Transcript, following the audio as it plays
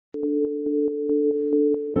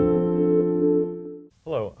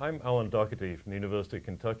Hello, I'm Alan Doherty from the University of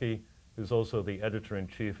Kentucky, who's also the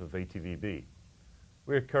editor-in-chief of ATVB.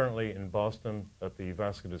 We're currently in Boston at the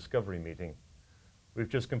Vascular Discovery meeting. We've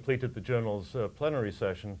just completed the journal's plenary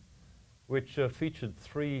session, which featured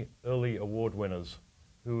 3 early award winners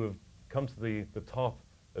who have come to the top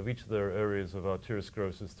of each of their areas of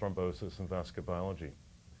arteriosclerosis, thrombosis, and vascular biology.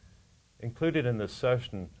 Included in this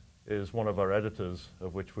session is one of our editors,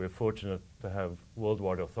 of which we're fortunate to have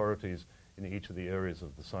worldwide authorities in each of the areas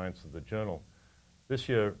of the science of the journal. This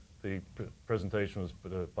year, the presentation was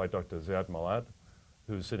by Dr. Ziad Malad,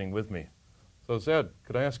 who's sitting with me. So Ziad,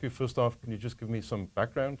 could I ask you first off, can you just give me some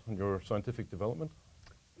background on your scientific development?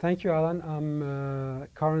 Thank you, Alan. I'm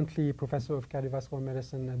currently professor of cardiovascular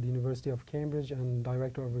medicine at the University of Cambridge and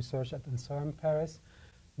director of research at INSERM Paris.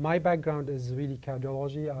 My background is really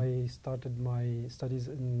cardiology. I started my studies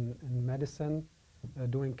in medicine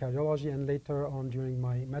doing cardiology, and later on during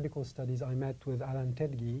my medical studies I met with Alan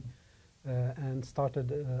Tedgy and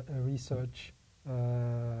started a research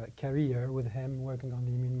career with him working on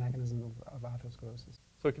the immune mechanism of atherosclerosis.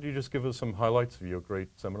 So could you just give us some highlights of your great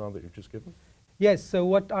seminar that you've just given? Yes, so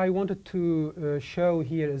what I wanted to show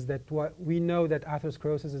here is that we know that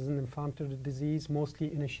atherosclerosis is an inflammatory disease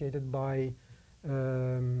mostly initiated by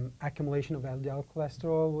accumulation of LDL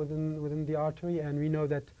cholesterol within the artery, and we know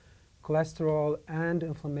that cholesterol and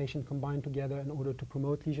inflammation combine together in order to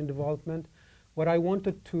promote lesion development. What I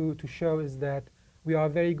wanted to show is that we are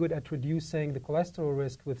very good at reducing the cholesterol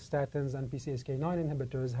risk with statins and PCSK9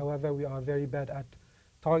 inhibitors. However, we are very bad at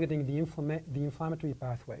targeting the inflammatory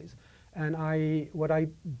pathways. And what I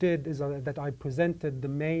did is that I presented the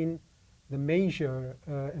major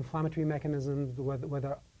inflammatory mechanisms,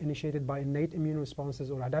 whether initiated by innate immune responses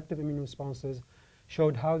or adaptive immune responses,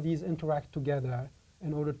 showed how these interact together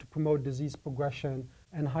in order to promote disease progression,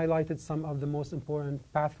 and highlighted some of the most important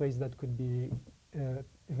pathways that could be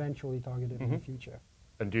eventually targeted in the future.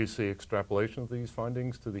 And do you see extrapolation of these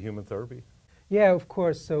findings to the human therapy? Yeah, of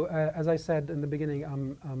course. So as I said in the beginning,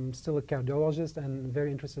 I'm still a cardiologist and very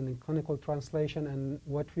interested in clinical translation. And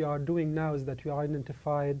what we are doing now is that we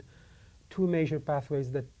identified 2 major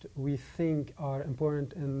pathways that we think are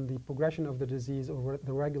important in the progression of the disease or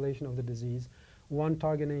the regulation of the disease. One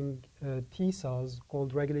targeting T cells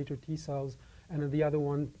called regulator T cells, and the other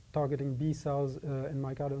one targeting B cells in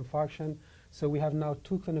myocardial infarction. So we have now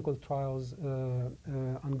 2 clinical trials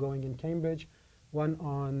ongoing in Cambridge, one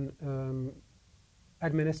on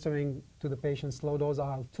administering to the patients low-dose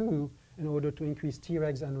IL-2 in order to increase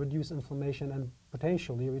Tregs and reduce inflammation and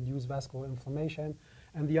potentially reduce vascular inflammation.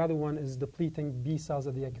 And the other one is depleting B cells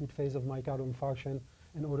at the acute phase of myocardial infarction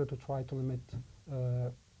in order to try to limit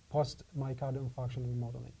post-myocardial infarction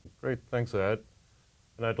remodeling. Great, thanks Ed.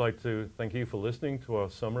 And I'd like to thank you for listening to our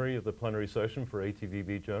summary of the plenary session for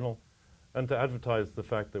ATVB Journal, and to advertise the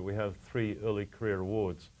fact that we have 3 early career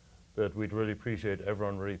awards, that we'd really appreciate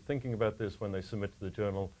everyone really thinking about this when they submit to the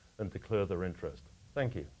journal and declare their interest.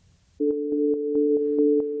 Thank you.